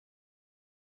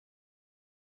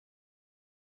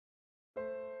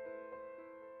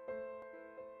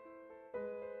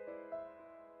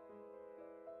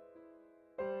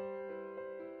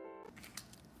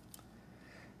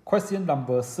Question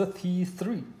number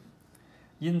 33.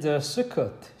 In the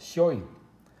circuit showing,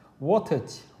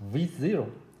 voltage V0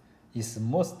 is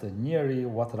most nearly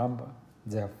what number?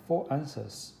 There are 4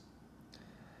 answers.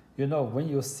 You know, when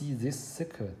you see this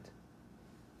circuit,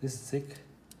 you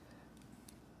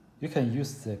can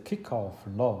use the Kirchhoff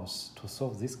laws to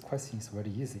solve this question. It's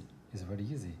very easy.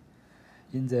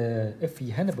 In the FE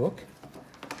handbook,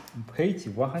 on page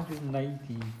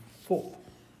 194,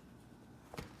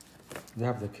 they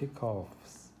have the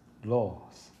Kirchhoff's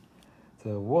laws.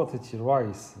 The voltage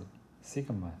rise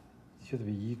sigma should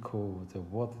be equal to the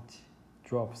voltage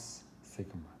drops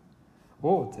sigma,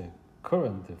 or the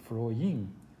current flow in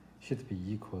should be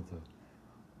equal to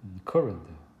current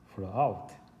flow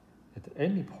out at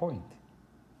any point.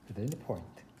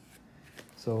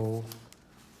 So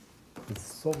let's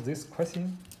solve this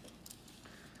question.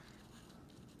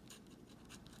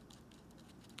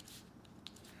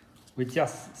 We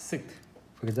just set,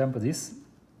 for example, this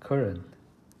current.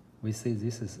 We say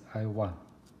this is I1.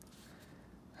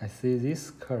 I say this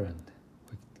current,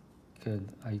 we get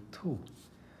I2.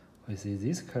 We say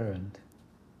this current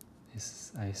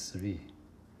is I3.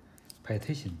 Pay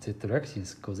attention, the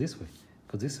directions go this way,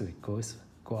 go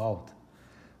out.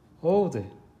 All the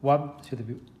one should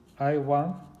be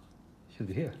I1 should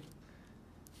be here.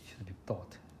 Should be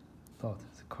dot, the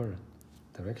current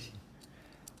direction.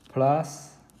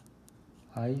 Plus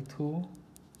I2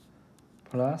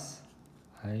 plus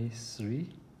I3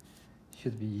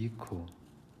 should be equal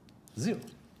 0.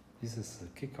 This is the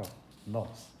Kirchhoff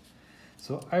laws.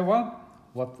 So I1,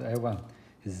 what I1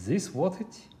 is this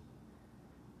voltage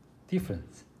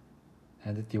difference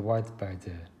and divided by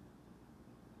the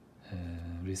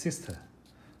resistor.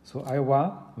 So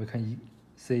I1 we can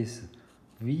say is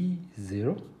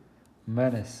V0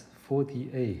 minus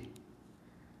 40A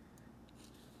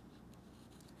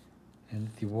and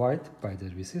divide by the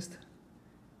resistor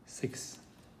 6.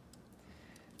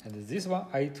 And this one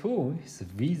I2 is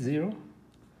V0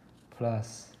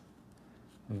 plus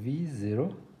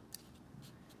V0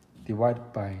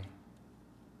 divided by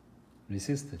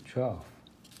resistor 12.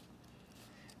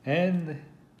 And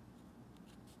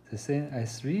the same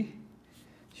I3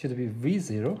 should be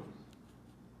V0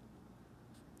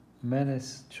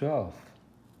 minus 12.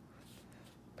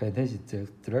 Pay attention, the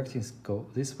directions go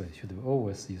this way, should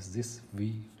always use this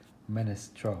V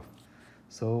minus 12.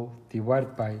 So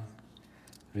divided by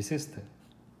resistor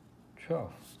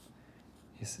 12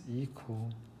 is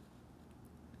equal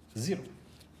 0.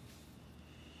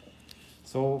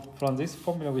 So from this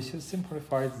formula, we should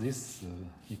simplify this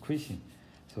equation.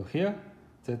 So here,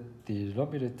 the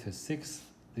denominator 6,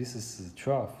 this is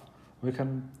 12. We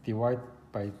can divide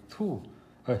by 2,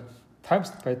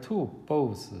 times by 2,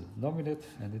 both numerator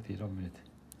and the denominator.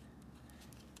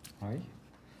 Right?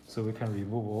 So we can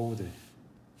remove all the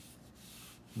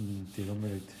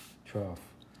denominator 12.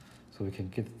 So we can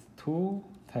get 2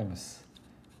 times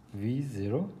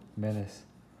V0 minus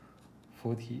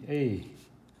 40A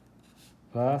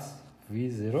plus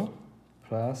V0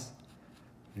 plus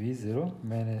V0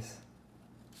 minus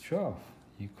 12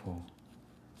 equal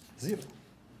 0.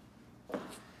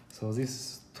 So this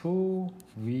is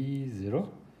 2V0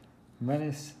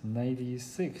 minus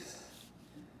 96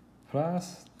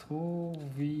 plus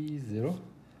 2V0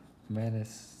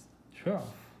 minus 12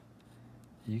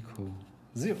 equal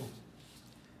 0.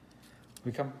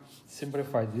 We can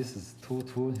simplify this as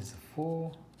 2 is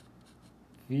 4.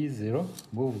 V0,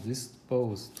 move this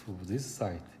both to this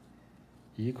side,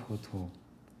 equal to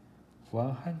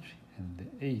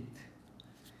 108.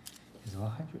 Is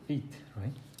 108,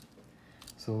 right?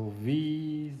 So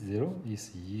V0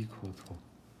 is equal to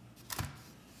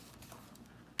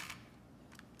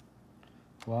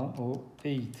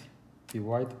 108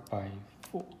 divided by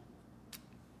 4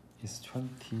 is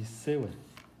 27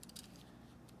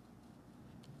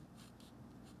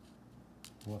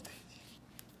 voltage.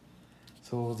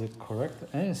 So the correct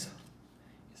answer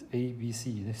is A, B,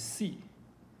 C. The C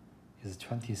is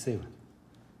 27.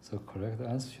 So correct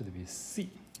answer should be C.